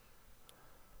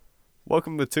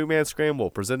Welcome to Two Man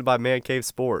Scramble, presented by Man Cave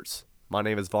Sports. My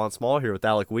name is Vaughn Small, here with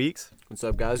Alec Weeks. What's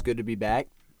up, guys? Good to be back.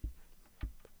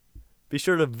 Be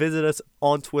sure to visit us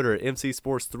on Twitter at MC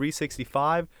Sports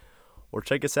 365 or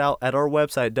check us out at our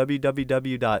website,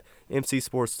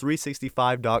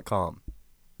 www.mcsports365.com.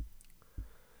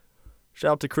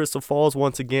 Shout out to Crystal Falls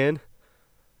once again.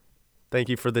 Thank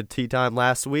you for the tea time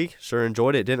last week. Sure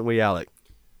enjoyed it, didn't we, Alec?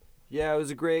 Yeah, it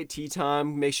was a great tea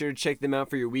time. Make sure to check them out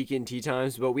for your weekend tea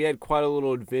times. But we had quite a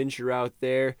little adventure out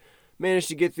there. Managed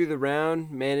to get through the round.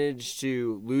 Managed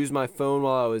to lose my phone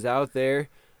while I was out there.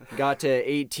 Got to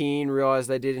 18,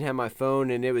 realized I didn't have my phone,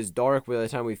 and it was dark by the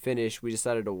time we finished. We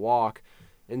decided to walk.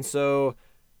 And so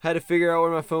had to figure out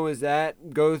where my phone was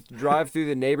at, drive through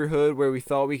the neighborhood where we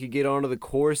thought we could get onto the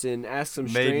course and ask some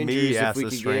strangers Made me if ask we a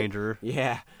could stranger.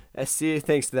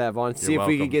 Thanks to that, Vaughn. See if we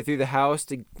welcome. could get through the house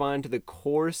to find to the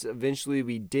course. Eventually,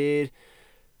 we did.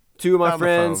 Two of my Found the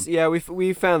friends, phone.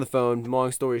 we found the phone,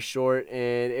 long story short,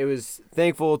 and it was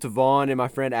thankful to Vaughn and my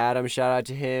friend Adam, shout out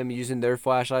to him, using their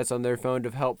flashlights on their phone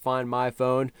to help find my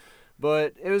phone.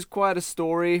 But it was quite a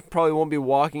story. Probably won't be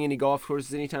walking any golf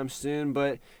courses anytime soon,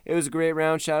 but it was a great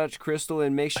round. Shout out to Crystal,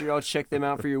 and make sure y'all check them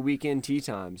out for your weekend tea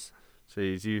times.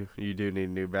 Jeez, you do need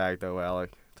a new bag, though,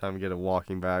 Alec. Time to get a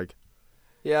walking bag.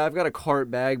 Yeah, I've got a cart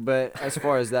bag, but as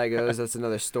far as that goes, that's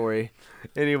another story.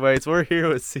 Anyways, we're here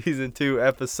with Season 2,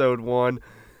 Episode 1.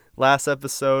 Last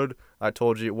episode, I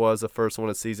told you it was the first one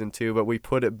of Season 2, but we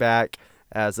put it back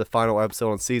as the final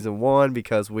episode on Season 1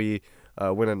 because we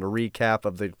went on a recap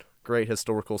of the great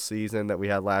historical season that we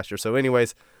had last year. So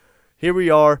anyways, here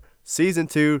we are, Season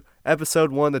 2,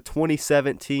 Episode 1, the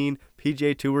 2017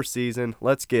 PGA Tour season.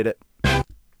 Let's get it.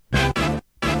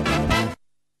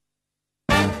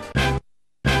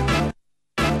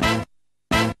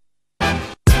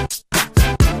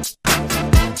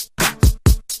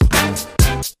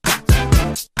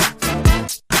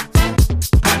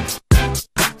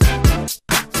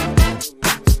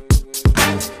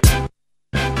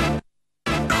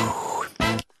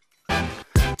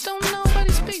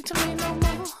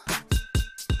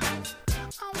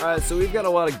 Alright, so we've got a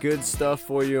lot of good stuff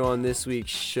for you on this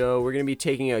week's show. We're going to be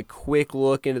taking a quick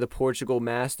look into the Portugal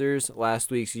Masters.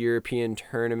 Last week's European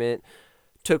tournament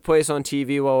took place on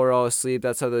TV while we're all asleep.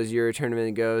 That's how those Euro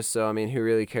tournament goes, so I mean, who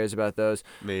really cares about those?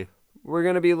 Me. We're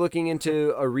going to be looking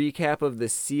into a recap of the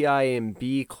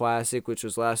CIMB Classic, which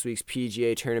was last week's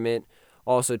PGA tournament.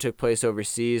 Also took place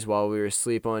overseas while we were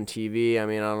asleep on TV. I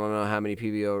mean, I don't know how many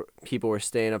people were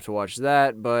staying up to watch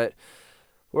that, but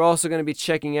we're also going to be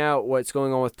checking out what's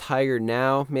going on with Tiger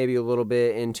now, maybe a little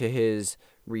bit into his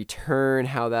return,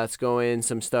 how that's going,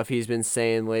 some stuff he's been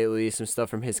saying lately, some stuff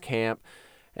from his camp.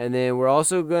 And then we're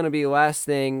also going to be, last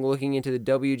thing, looking into the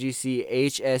WGC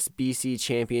HSBC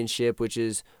Championship, which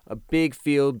is a big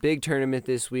field, big tournament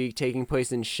this week, taking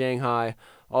place in Shanghai,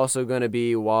 also going to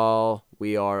be while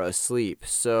we are asleep.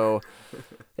 So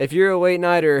if you're a late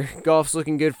nighter, golf's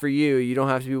looking good for you. You don't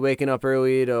have to be waking up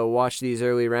early to watch these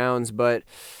early rounds, but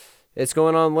it's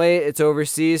going on late. It's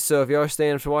overseas, so if y'all are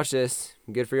staying up to watch this,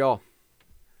 good for y'all.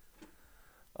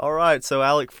 All right, so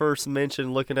Alec first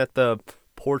mentioned looking at the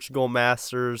Portugal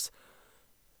Masters.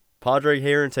 Padraig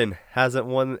Harrington hasn't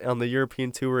won on the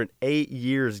European Tour in 8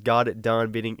 years, got it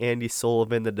done, beating Andy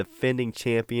Sullivan, the defending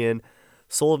champion.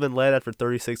 Sullivan led after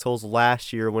 36 holes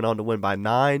last year, went on to win by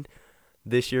 9.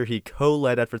 This year he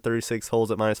co-led after 36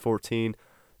 holes at minus 14,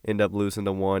 ended up losing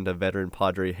to 1 to veteran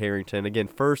Padraig Harrington. Again,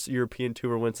 first European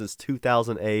Tour win since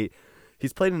 2008.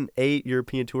 He's played in 8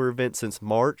 European Tour events since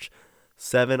March,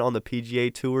 7 on the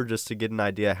PGA Tour. Just to get an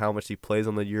idea how much he plays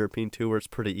on the European Tour, it's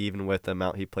pretty even with the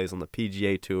amount he plays on the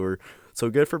PGA Tour. So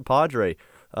good for Padraig.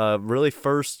 Really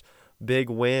first big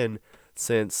win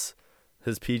since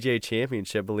his PGA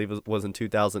Championship, I believe, was in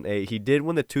 2008. He did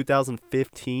win the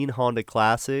 2015 Honda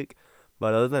Classic,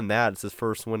 but other than that, it's his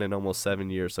first win in almost 7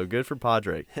 years. So good for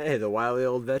Padraig. Hey, the wily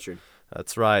old veteran.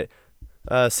 That's right.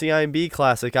 CIMB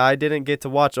Classic. I didn't get to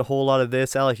watch a whole lot of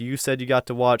this. Alec, you said you got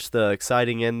to watch the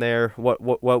exciting end there.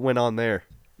 What went on there?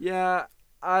 Yeah,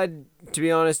 to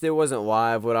be honest, it wasn't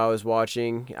live what I was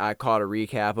watching. I caught a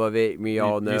recap of it. We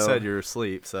all know. You said you were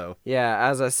asleep, so. Yeah,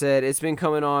 as I said, it's been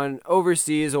coming on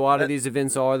overseas. A lot of these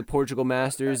events are the Portugal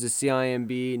Masters, the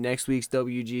CIMB, next week's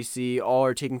WGC, all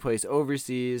are taking place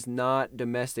overseas, not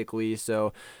domestically,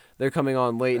 so they're coming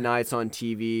on late nights on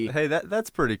TV. Hey,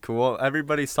 that's pretty cool.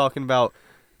 Everybody's talking about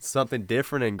something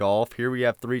different in golf. Here we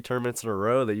have 3 tournaments in a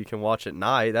row that you can watch at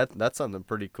night. That's something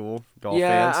pretty cool, golf fans.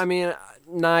 Yeah, I mean,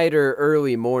 night or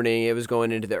early morning. It was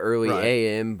going into the early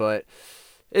a.m., but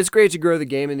it's great to grow the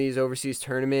game in these overseas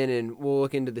tournament, and we'll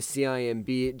look into the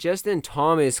CIMB. Justin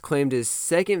Thomas claimed his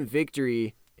second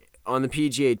victory on the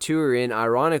PGA Tour, and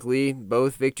ironically,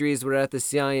 both victories were at the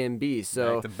CIMB.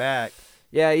 So Back to back.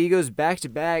 yeah, he goes back to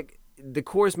back. The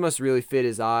course must really fit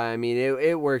his eye. I mean,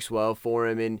 it works well for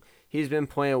him, and he's been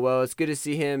playing well. It's good to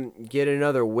see him get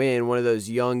another win, one of those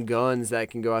young guns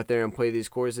that can go out there and play these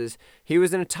courses. He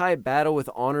was in a tight battle with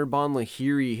Anirban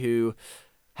Lahiri, who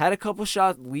had a couple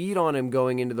shot lead on him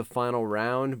going into the final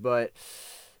round, but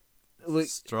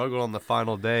struggled on the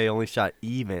final day, only shot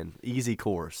even. Easy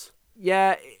course.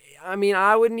 yeah, I mean,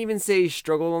 I wouldn't even say he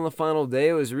struggled on the final day.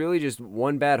 It was really just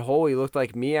one bad hole. He looked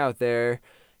like me out there.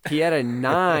 He had a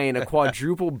 9, a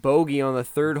quadruple bogey on the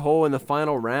third hole in the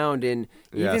final round, and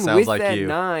even with like that you.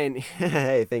 9,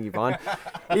 hey, thank you, Vaughn.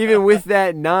 Even with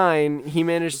that 9, he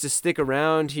managed to stick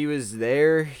around. He was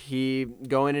there. He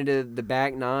going into the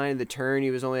back 9, the turn,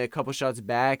 he was only a couple shots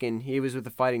back, and he was with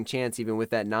a fighting chance even with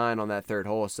that 9 on that third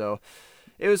hole. So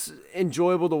it was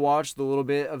enjoyable to watch the little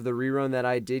bit of the rerun that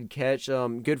I did catch.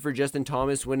 Good for Justin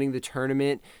Thomas winning the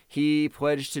tournament. He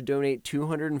pledged to donate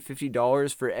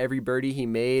 $250 for every birdie he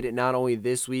made, not only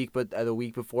this week, but the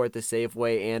week before at the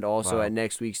Safeway and also at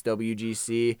next week's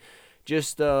WGC.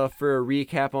 Just for a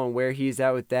recap on where he's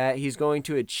at with that, he's going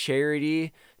to a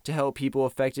charity to help people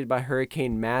affected by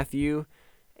Hurricane Matthew.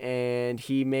 And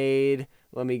he made,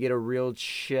 let me get a real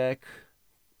check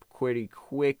pretty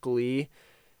quickly.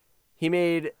 He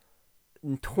made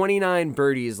 29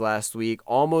 birdies last week,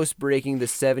 almost breaking the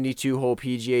 72-hole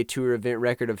PGA Tour event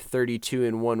record of 32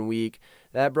 in 1 week.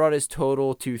 That brought his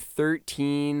total to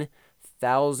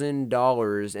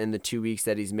 $13,000 in the 2 weeks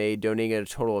that he's made, donating a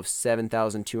total of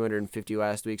 $7,250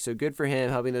 last week. So good for him,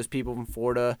 helping those people from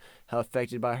Florida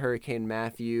affected by Hurricane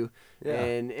Matthew. Yeah.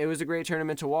 And it was a great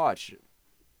tournament to watch.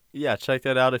 Yeah, check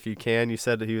that out if you can. You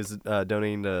said that he was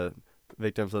donating to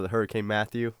victims of the Hurricane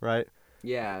Matthew, right?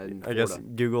 Yeah, I guess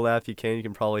Google that if you can. You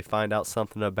can probably find out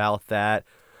something about that.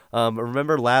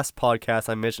 Remember last podcast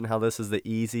I mentioned how this is the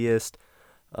easiest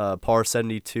par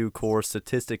 72 course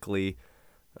statistically,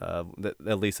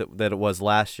 at least that it was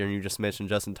last year. And you just mentioned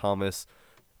Justin Thomas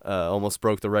almost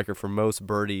broke the record for most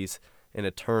birdies in a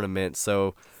tournament.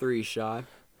 So 3 shy.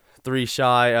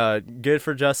 Good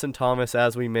for Justin Thomas,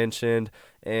 as we mentioned,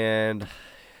 and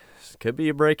could be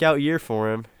a breakout year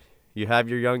for him. You have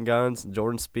your young guns,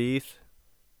 Jordan Spieth,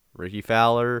 Ricky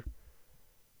Fowler,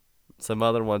 some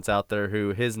other ones out there who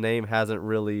his name hasn't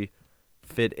really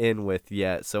fit in with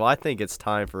yet. So I think it's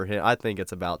time for him. I think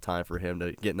it's about time for him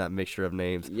to get in that mixture of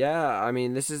names. Yeah, I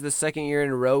mean, this is the second year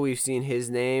in a row we've seen his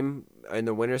name in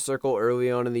the winner's circle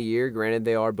early on in the year. Granted,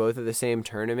 they are both at the same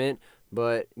tournament,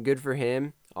 but good for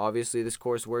him. Obviously, this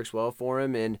course works well for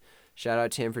him, and shout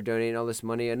out to him for donating all this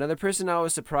money. Another person I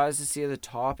was surprised to see at the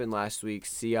top in last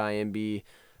week's CIMB,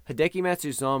 Hideki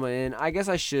Matsuyama, and I guess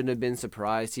I shouldn't have been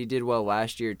surprised. He did well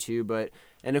last year too, but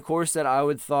in a course that I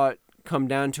would thought come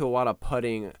down to a lot of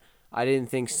putting, I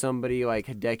didn't think somebody like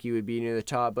Hideki would be near the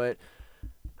top, but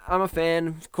I'm a fan.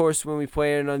 Of course, when we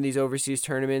play in these overseas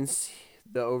tournaments,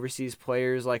 the overseas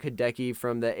players like Hideki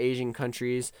from the Asian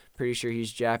countries, pretty sure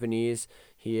he's Japanese,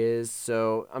 he is,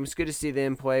 so I'm just good to see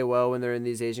them play well when they're in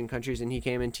these Asian countries, and he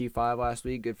came in T5 last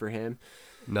week. Good for him.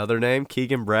 Another name,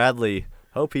 Keegan Bradley.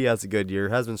 Hope he has a good year.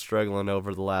 Has been struggling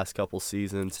over the last couple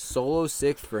seasons. Solo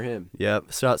 6th for him.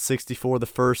 Yep. Shot 64 the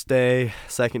first day.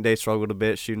 Second day struggled a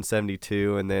bit, shooting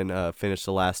 72, and then finished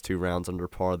the last 2 rounds under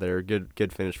par there.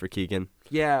 Good finish for Keegan.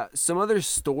 Yeah, some other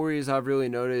stories I've really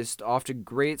noticed off to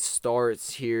great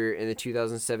starts here in the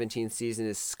 2017 season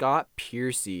is Scott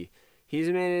Piercy. He's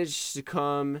managed to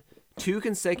come 2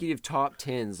 consecutive top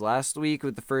 10s. Last week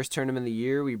with the first tournament of the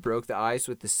year, we broke the ice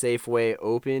with the Safeway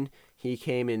Open. He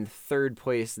came in 3rd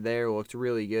place there, looked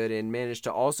really good, and managed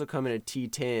to also come in a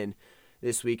T10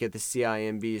 this week at the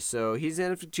CIMB. So he's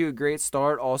in to a great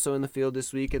start, also in the field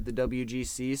this week at the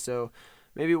WGC. So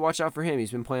maybe watch out for him.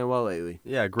 He's been playing well lately.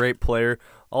 Yeah, great player.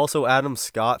 Also, Adam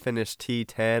Scott finished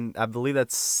T10. I believe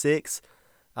that's 6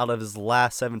 out of his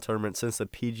last 7 tournaments since the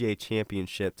PGA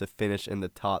Championship to finish in the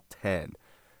top 10.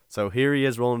 So here he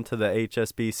is rolling to the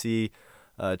HSBC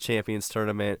Champions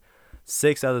Tournament.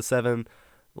 6 out of the 7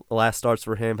 last starts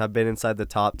for him have been inside the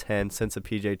top 10 since the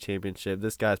PGA Championship.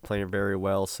 This guy's playing very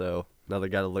well, so another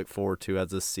guy to look forward to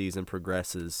as this season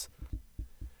progresses.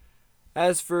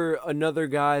 As for another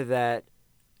guy that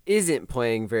isn't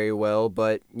playing very well,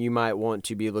 but you might want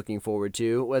to be looking forward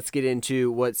to, let's get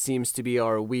into what seems to be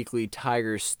our weekly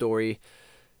Tigers story.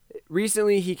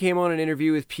 Recently, he came on an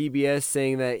interview with PBS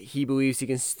saying that he believes he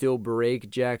can still break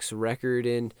Jack's record,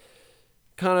 and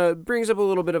kind of brings up a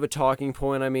little bit of a talking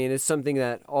point. I mean, it's something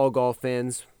that all golf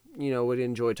fans, would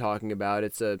enjoy talking about.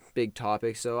 It's a big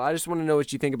topic, so I just want to know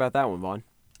what you think about that one, Vaughn.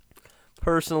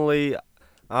 Personally,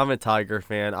 I'm a Tiger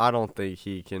fan. I don't think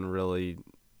he can really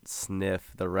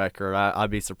sniff the record. I'd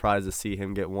be surprised to see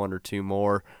him get one or two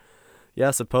more.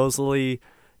 Yeah, supposedly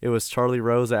it was Charlie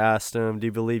Rose that asked him, "Do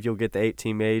you believe you'll get the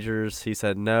 18 majors?" He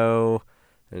said no.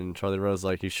 And Charlie Rose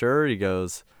like, "You sure?" He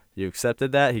goes, "You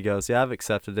accepted that?" He goes, "Yeah, I've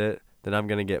accepted it. Then I'm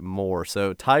going to get more."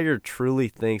 So Tiger truly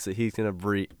thinks that he's going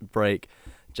to break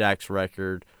Jack's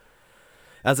record.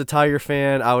 As a Tiger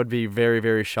fan, I would be very,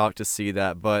 very shocked to see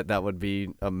that, but that would be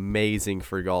amazing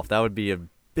for golf. That would be a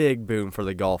big boom for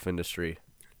the golf industry.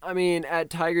 I mean, at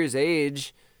Tiger's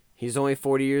age, he's only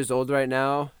 40 years old right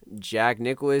now. Jack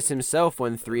Nicklaus himself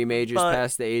won 3 majors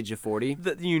past the age of 40.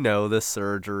 The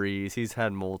surgeries. He's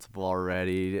had multiple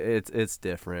already. It's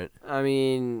different. I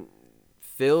mean,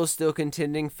 Phil's still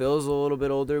contending. Phil's a little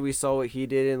bit older. We saw what he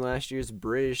did in last year's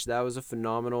British. That was a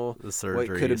phenomenal, what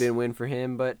could have been win for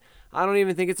him. But I don't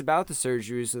even think it's about the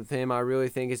surgeries with him. I really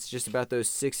think it's just about those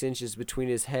 6 inches between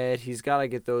his head. He's got to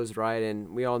get those right, and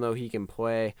we all know he can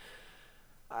play.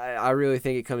 I really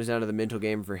think it comes down to the mental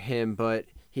game for him, but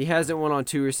he hasn't won on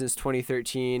tour since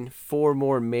 2013. 4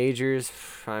 more majors.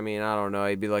 I mean, I don't know.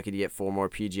 He'd be lucky to get 4 more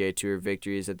PGA Tour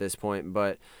victories at this point,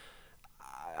 but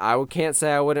I can't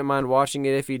say I wouldn't mind watching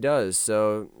it if he does.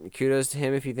 So kudos to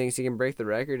him if he thinks he can break the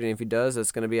record, and if he does,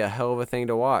 that's going to be a hell of a thing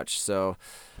to watch. So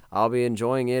I'll be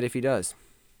enjoying it if he does.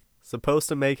 Supposed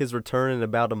to make his return in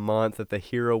about a month at the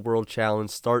Hero World Challenge.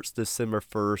 Starts December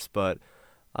 1st, but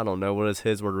I don't know what does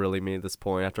his word really mean at this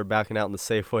point. After backing out in the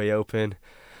Safeway Open,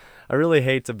 I really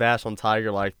hate to bash on Tiger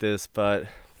like this, but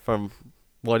from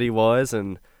what he was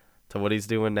and to what he's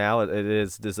doing now, it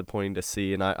is disappointing to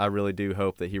see, and I really do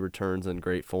hope that he returns in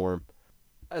great form.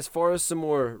 As far as some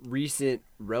more recent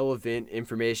relevant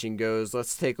information goes,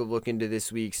 let's take a look into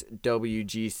this week's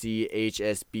WGC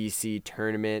HSBC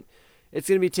tournament. It's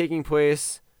going to be taking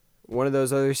place one of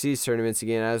those overseas tournaments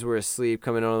again as we're asleep,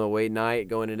 coming on the late night,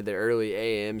 going into the early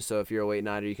AM. So if you're a late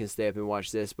nighter, you can stay up and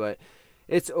watch this. But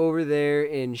it's over there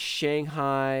in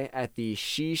Shanghai at the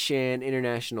Xishan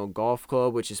International Golf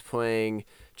Club, which is playing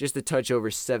just a touch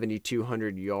over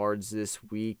 7,200 yards this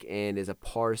week and is a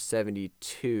par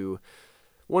 72.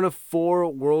 One of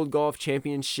 4 World Golf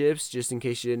Championships, just in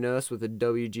case you didn't know, that's what the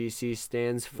WGC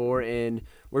stands for. And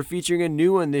we're featuring a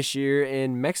new one this year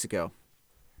in Mexico.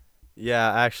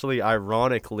 Yeah, actually,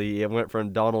 ironically, it went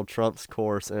from Donald Trump's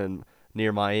course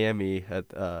near Miami at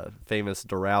famous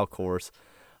Doral course.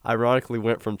 Ironically,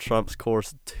 went from Trump's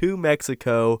course to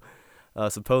Mexico,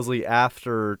 supposedly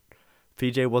after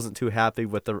PJ wasn't too happy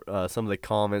with some of the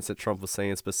comments that Trump was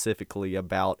saying specifically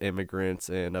about immigrants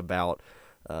and about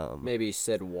maybe he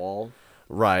said wall.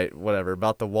 Right, whatever,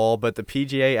 about the wall. But the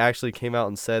PGA actually came out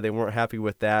and said they weren't happy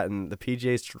with that, and the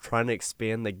PGA is trying to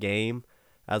expand the game,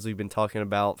 as we've been talking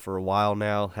about for a while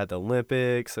now. Had the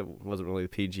Olympics. It wasn't really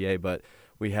the PGA, but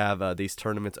we have these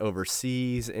tournaments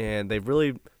overseas, and they've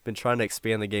really been trying to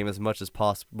expand the game as much as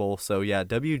possible. So, yeah,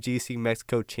 WGC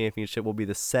Mexico Championship will be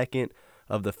the second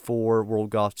of the 4 World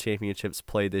Golf Championships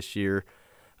played this year.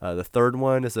 The third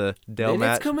one is a Dell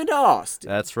match. It's coming to Austin.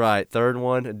 That's right. Third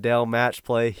one, a Dell match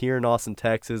play here in Austin,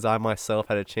 Texas. I myself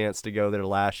had a chance to go there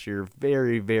last year.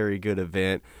 Very, very good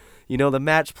event. You know, the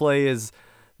match play is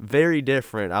very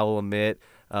different, I will admit.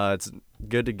 It's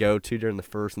good to go to during the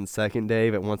first and second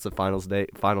day, but once the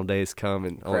final days come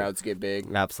and crowds get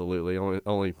big. Absolutely.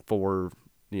 Only 4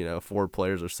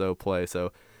 players or so play. So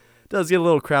it does get a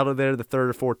little crowded there the third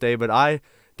or fourth day, but I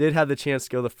did have the chance to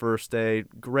go the first day.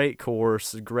 Great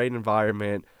course, great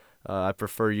environment. I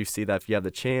prefer you see that if you have the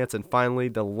chance. And finally,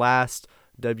 the last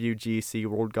WGC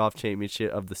World Golf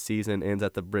Championship of the season ends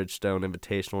at the Bridgestone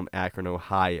Invitational in Akron,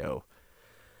 Ohio.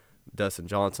 Dustin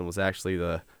Johnson was actually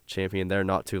the champion there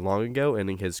not too long ago,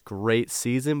 ending his great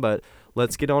season. But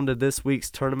let's get on to this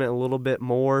week's tournament a little bit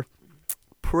more.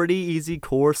 Pretty easy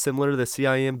course, similar to the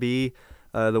CIMB.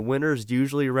 The winner's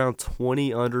usually around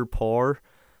 20 under par.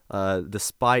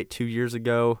 Despite 2 years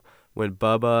ago when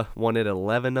Bubba won at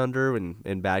 11 under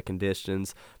in bad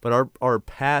conditions. But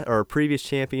our previous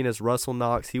champion is Russell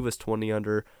Knox. He was 20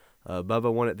 under.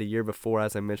 Bubba won it the year before,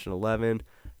 as I mentioned, 11.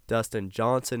 Dustin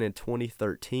Johnson in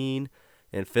 2013.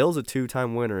 And Phil's a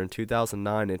 2-time winner in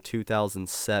 2009 and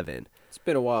 2007. It's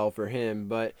been a while for him,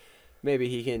 but maybe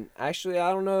he can. Actually,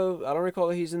 I don't know. I don't recall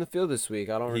that he's in the field this week.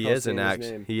 I don't recall seeing his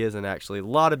name. He isn't actually. A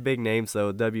lot of big names,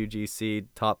 though. WGC,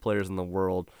 top players in the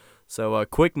world. So,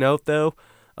 quick note, though.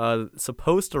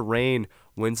 Supposed to rain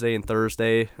Wednesday and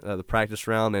Thursday, the practice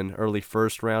round and early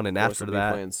first round. And after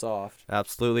that, playing soft.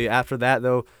 Absolutely. After that,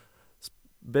 though,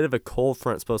 bit of a cold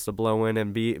front supposed to blow in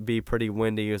and be pretty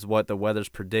windy is what the weather's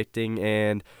predicting.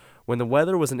 And when the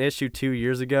weather was an issue 2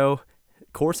 years ago,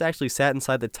 course actually sat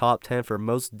inside the top 10 for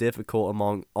most difficult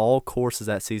among all courses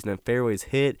that season in fairways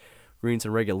hit, greens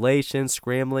and regulation,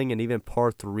 scrambling, and even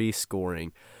par 3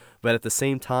 scoring. But at the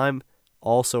same time,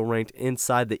 also ranked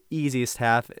inside the easiest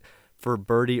half for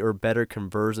birdie or better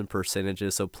conversion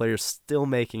percentages. So players still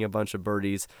making a bunch of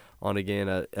birdies on, again,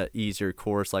 a easier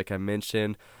course like I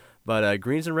mentioned. But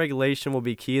greens and regulation will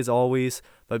be key as always.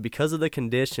 But because of the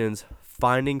conditions,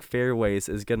 finding fairways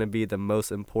is going to be the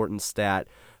most important stat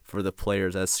for the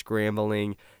players, as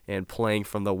scrambling and playing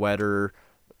from the wetter,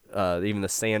 even the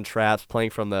sand traps, playing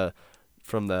from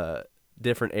the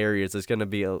different areas is going to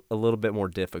be a little bit more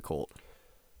difficult.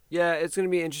 Yeah, it's going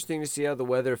to be interesting to see how the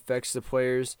weather affects the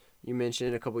players. You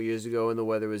mentioned a couple years ago when the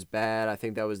weather was bad. I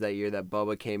think that was that year that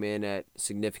Bubba came in at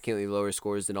significantly lower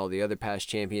scores than all the other past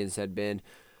champions had been.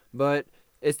 But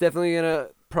it's definitely going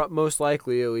to, most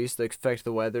likely at least, affect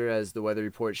the weather as the weather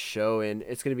reports show, and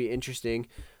it's going to be interesting.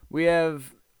 We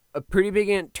have a pretty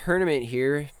big tournament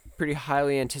here, pretty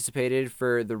highly anticipated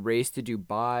for the race to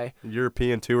Dubai.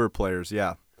 European Tour players,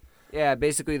 yeah. Yeah,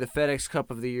 basically the FedEx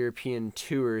Cup of the European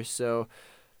Tour. So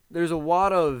there's a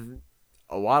lot on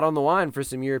the line for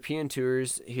some European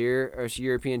tours here, or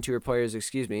European Tour players,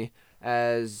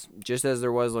 as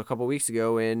there was a couple weeks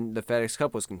ago when the FedEx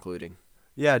Cup was concluding.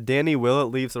 Yeah, Danny Willett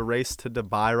leaves the race to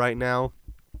Dubai right now.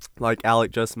 Like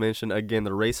Alec just mentioned, again,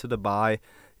 the race to Dubai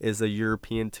is a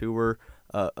European Tour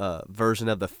version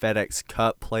of the FedEx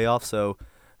Cup playoff, so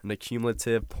an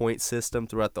accumulative point system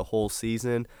throughout the whole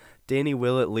season. Danny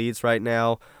Willett leads right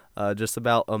now. Just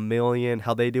about $1 million.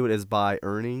 How they do it is by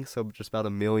earnings, so just about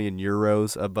 €1 million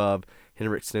above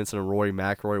Henrik Stenson and Rory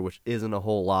McIlroy, which isn't a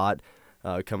whole lot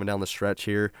coming down the stretch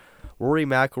here. Rory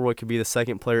McIlroy could be the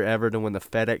second player ever to win the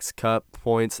FedEx Cup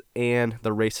points and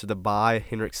the race to Dubai.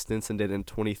 Henrik Stenson did in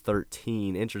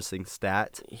 2013. Interesting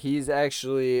stat. He's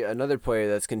actually another player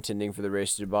that's contending for the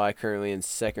race to Dubai, currently in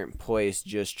second place,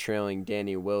 just trailing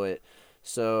Danny Willett.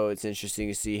 So it's interesting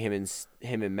to see him and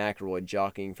McIlroy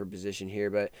jockeying for position here.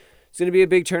 But it's going to be a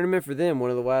big tournament for them. One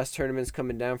of the last tournaments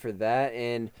coming down for that.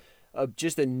 And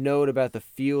just a note about the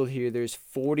field here. There's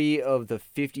 40 of the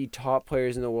 50 top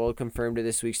players in the world confirmed to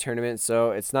this week's tournament.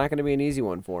 So it's not going to be an easy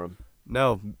one for him.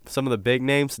 No, some of the big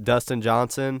names, Dustin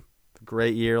Johnson,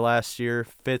 great year last year.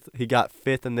 He got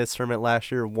fifth in this tournament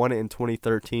last year, won it in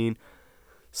 2013.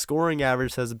 Scoring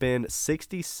average has been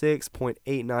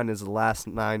 66.89 his last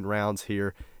 9 rounds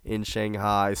here in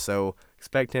Shanghai, so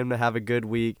expect him to have a good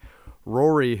week.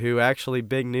 Rory, who actually,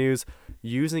 big news,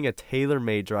 using a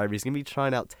TaylorMade driver. He's going to be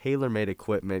trying out TaylorMade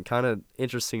equipment. Kind of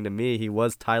interesting to me. He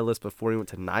was Titleist before he went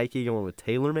to Nike, going with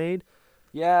TaylorMade.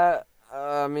 Yeah,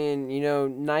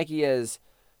 Nike has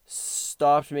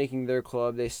stopped making their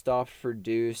club. They stopped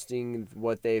producing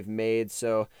what they've made,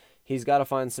 so he's got to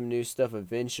find some new stuff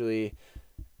eventually.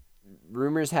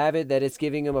 Rumors have it that it's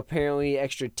giving him apparently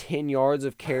extra 10 yards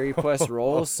of carry plus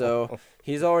roll, so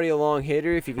he's already a long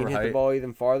hitter if he can hit the ball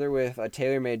even farther with a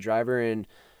TaylorMade driver, and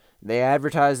they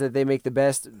advertise that they make the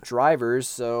best drivers,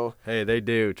 so... Hey, they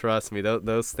do, trust me.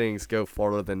 Those things go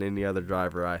farther than any other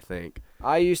driver, I think.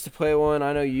 I used to play one.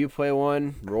 I know you play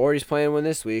one. Rory's playing one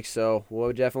this week, so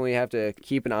we'll definitely have to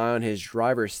keep an eye on his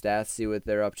driver stats, see what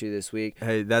they're up to this week.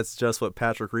 Hey, that's just what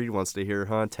Patrick Reed wants to hear,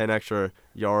 huh? 10 extra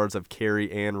yards of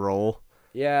carry and roll.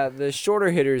 Yeah, the shorter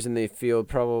hitters in the field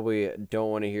probably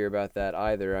don't want to hear about that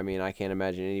either. I mean, I can't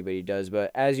imagine anybody does.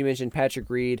 But as you mentioned, Patrick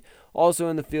Reed also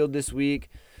in the field this week.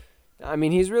 I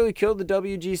mean, he's really killed the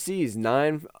WGCs.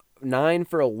 9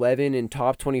 for 11 in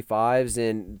top 25s,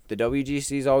 and the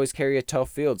WGCs always carry a tough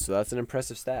field, so that's an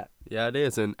impressive stat. Yeah, it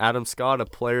is. And Adam Scott, a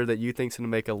player that you think's going to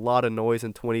make a lot of noise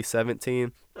in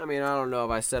 2017. I mean, I don't know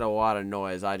if I said a lot of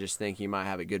noise. I just think he might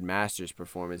have a good Masters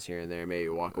performance here and there, maybe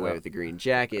walk away with the green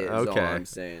jacket is all I'm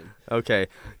saying. Okay.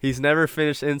 He's never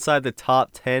finished inside the top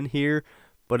 10 here,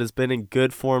 but has been in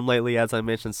good form lately. As I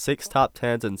mentioned, 6 top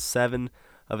 10s and 7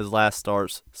 of his last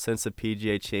starts since the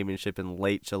PGA Championship in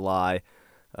late July.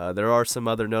 There are some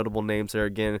other notable names there.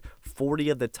 Again, 40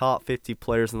 of the top 50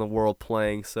 players in the world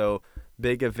playing, so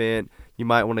big event. You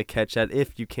might want to catch that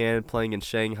if you can, playing in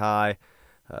Shanghai.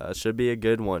 Should be a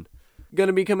good one. Going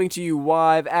to be coming to you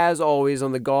live, as always,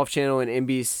 on the Golf Channel and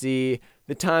NBC.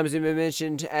 The times have been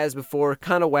mentioned, as before,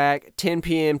 kind of whack, 10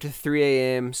 p.m. to 3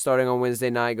 a.m., starting on Wednesday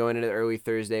night, going into the early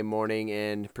Thursday morning,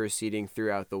 and proceeding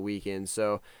throughout the weekend.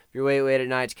 So if you're late at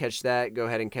night to catch that, go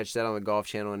ahead and catch that on the Golf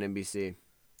Channel and NBC.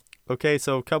 Okay,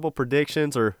 so a couple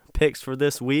predictions or picks for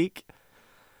this week.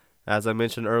 As I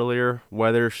mentioned earlier,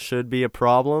 weather should be a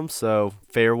problem, so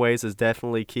fairways is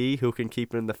definitely key. Who can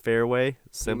keep it in the fairway?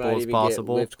 Simple as possible. You might even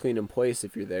get lift clean in place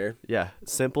if you're there. Yeah,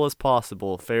 simple as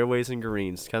possible. Fairways and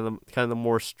greens, kind of the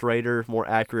more straighter, more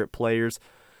accurate players.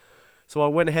 So I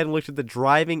went ahead and looked at the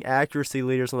driving accuracy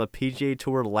leaders on the PGA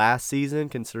Tour last season,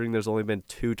 considering there's only been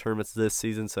 2 tournaments this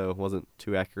season, so it wasn't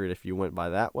too accurate if you went by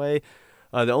that way.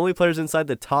 The only players inside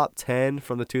the top 10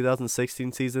 from the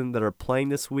 2016 season that are playing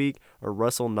this week are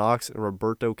Russell Knox and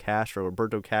Roberto Castro.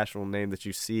 Roberto Castro, a name that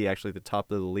you see actually at the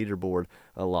top of the leaderboard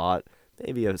a lot.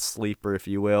 Maybe a sleeper, if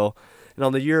you will. And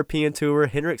on the European Tour,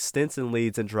 Henrik Stenson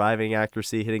leads in driving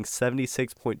accuracy, hitting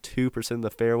 76.2% of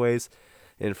the fairways.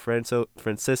 And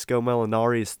Francisco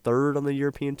Molinari is third on the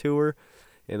European Tour.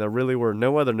 And there really were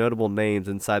no other notable names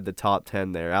inside the top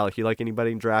 10 there. Alec, you like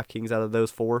anybody in DraftKings out of those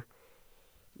 4?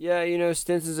 Yeah,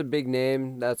 Stenson's a big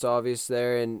name. That's obvious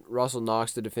there. And Russell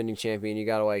Knox, the defending champion, you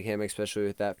got to like him, especially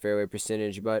with that fairway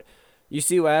percentage. But you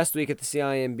see last week at the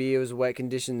CIMB, it was wet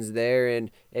conditions there. And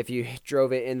if you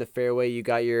drove it in the fairway, you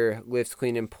got your lifts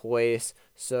clean in place.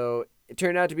 So it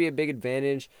turned out to be a big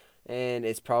advantage. And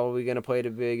it's probably going to play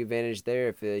to big advantage there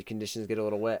if the conditions get a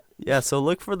little wet. Yeah, so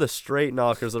look for the straight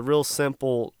knockers, a real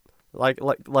simple, like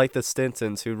the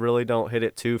Stensons, who really don't hit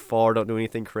it too far, don't do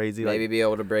anything crazy. Maybe be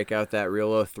able to break out that real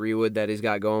low 3-wood that he's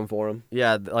got going for him.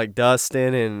 Yeah, like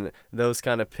Dustin and those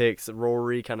kind of picks.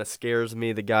 Rory kind of scares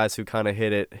me. The guys who kind of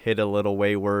hit a little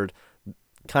wayward.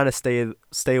 Kind of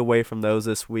stay away from those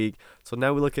this week. So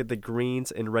now we look at the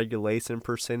greens and regulation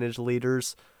percentage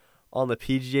leaders. On the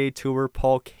PGA Tour,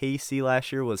 Paul Casey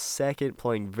last year was second,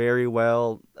 playing very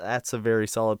well. That's a very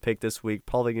solid pick this week.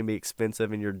 Probably going to be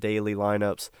expensive in your daily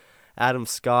lineups. Adam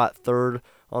Scott, third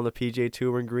on the PGA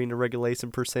Tour in green and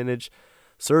regulation percentage.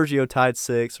 Sergio tied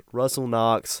 6th. Russell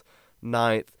Knox,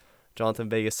 9th. Jonathan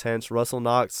Vegas, 10th. Russell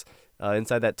Knox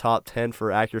inside that top 10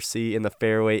 for accuracy in the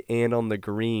fairway and on the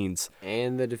greens.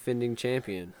 And the defending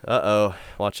champion. Uh-oh.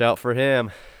 Watch out for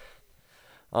him.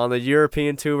 On the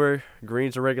European Tour,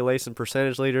 greens and regulation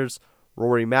percentage leaders,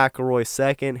 Rory McIlroy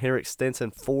 2nd, Henrik Stenson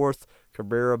 4th,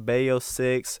 Cabrera Bello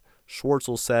 6th,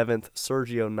 Schwartzel 7th,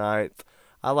 Sergio 9th.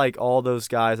 I like all those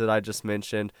guys that I just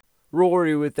mentioned.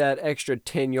 Rory with that extra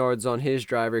 10 yards on his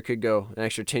driver could go an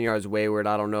extra 10 yards wayward.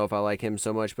 I don't know if I like him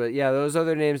so much. But, yeah, those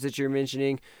other names that you're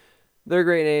mentioning, they're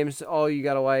great names. All you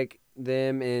got to like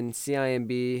them in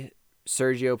CIMB.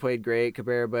 Sergio played great.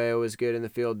 Cabrera Bello was good in the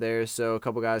field there. So a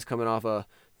couple guys coming off a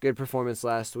good performance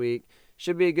last week.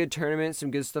 Should be a good tournament, some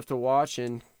good stuff to watch,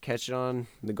 and catch it on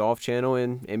the Golf Channel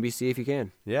and NBC if you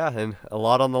can. Yeah, and a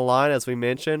lot on the line, as we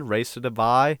mentioned. Race to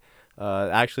Dubai.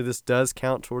 Actually, this does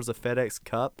count towards the FedEx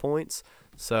Cup points.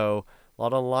 So a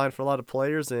lot on the line for a lot of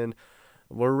players, and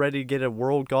we're ready to get a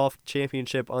World Golf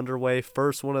Championship underway.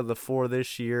 First one of the 4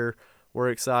 this year. We're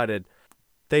excited.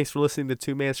 Thanks for listening to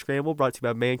Two Man Scramble, brought to you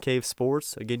by Man Cave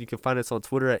Sports. Again, you can find us on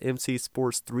Twitter at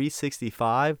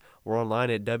MCSports365 or online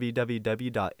at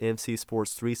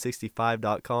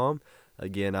www.mcsports365.com.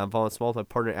 Again, I'm Vaughn Small, my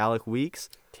partner Alec Weeks.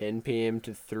 10 p.m.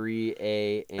 to 3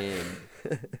 a.m.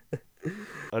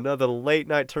 Another late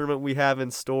night tournament we have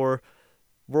in store.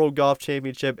 World Golf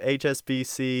Championship,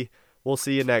 HSBC. We'll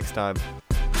see you next time.